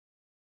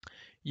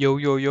Yo,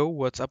 yo, yo,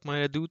 what's up,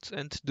 my dudes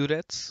and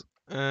dudettes?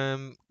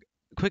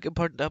 Quick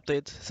important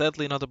update,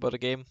 sadly not about a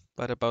game,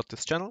 but about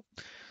this channel.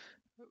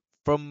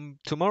 From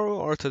tomorrow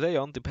or today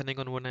on, depending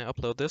on when I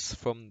upload this,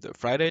 from the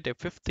Friday the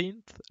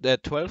 15th, the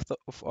 12th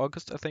of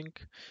August, I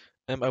think,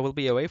 I will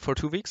be away for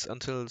 2 weeks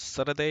until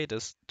Saturday, the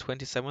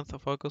 27th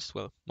of August,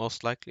 well,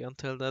 most likely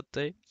until that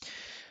day.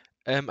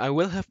 I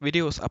will have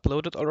videos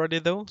uploaded already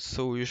though,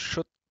 so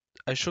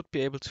I should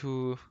be able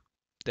to,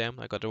 damn,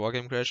 I got a war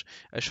game crash,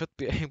 I should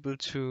be able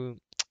to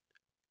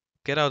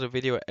get out a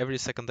video every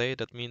second day.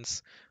 That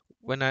means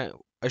when I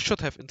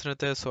should have internet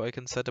there, so I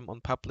can set them on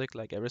public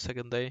like every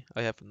second day.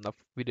 I have enough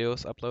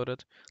videos uploaded,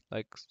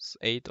 like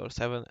 8 or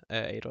 7,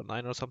 8 or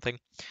 9 or something.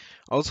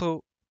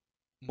 Also,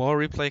 more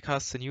replay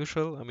casts than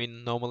usual. I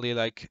mean, normally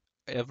like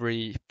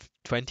every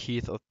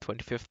 20th or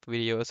 25th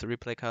video is a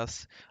replay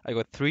cast. I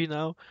got 3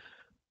 now,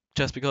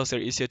 just because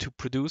they're easier to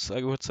produce. I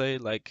would say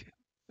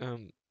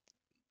um,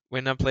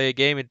 when I play a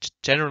game, it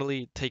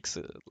generally takes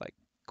like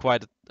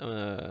quite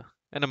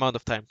an amount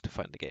of time to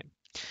find the game.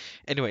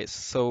 Anyways,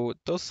 so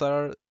those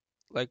are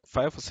like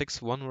 5 or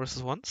 6 one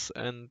versus ones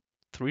and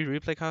 3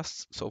 replay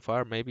casts so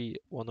far, maybe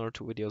 1 or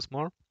 2 videos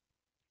more.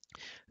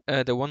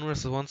 The one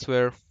versus ones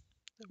were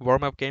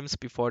warm-up games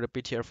before the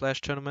BTR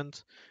Flash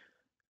tournament,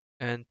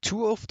 and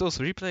 2 of those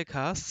replay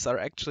casts are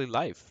actually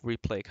live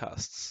replay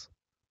casts.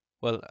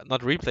 Well,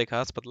 not replay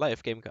casts, but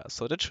live game casts.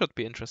 So that should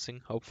be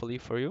interesting, hopefully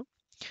for you.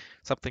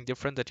 Something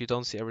different that you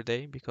don't see every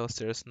day because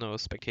there is no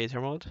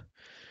spectator mode.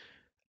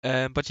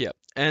 But yeah,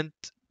 and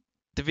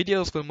the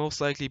videos will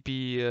most likely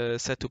be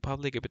set to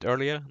public a bit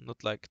earlier,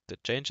 not like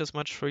that changes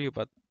much for you,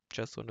 but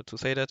just wanted to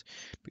say that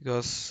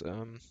because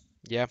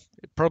yeah,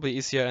 it probably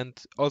easier and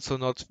also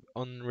not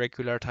on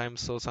regular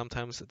times. So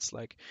sometimes it's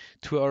like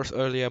 2 hours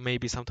earlier,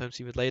 maybe sometimes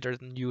even later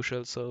than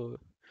usual. So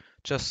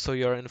just so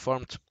you're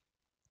informed,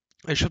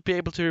 I should be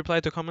able to reply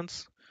to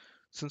comments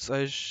since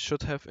I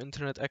should have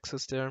internet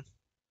access there.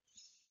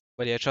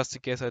 But yeah, just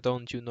in case I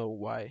don't, you know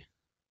why.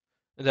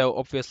 And I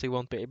obviously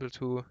won't be able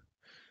to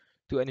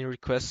do any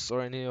requests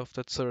or any of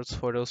that sorts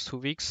for those 2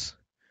 weeks.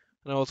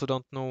 And I also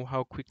don't know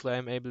how quickly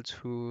I'm able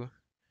to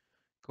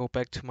go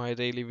back to my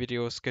daily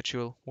video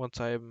schedule once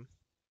I'm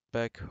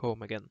back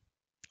home again.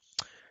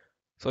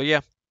 So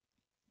yeah,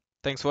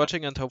 thanks for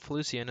watching and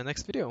hopefully see you in the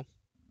next video.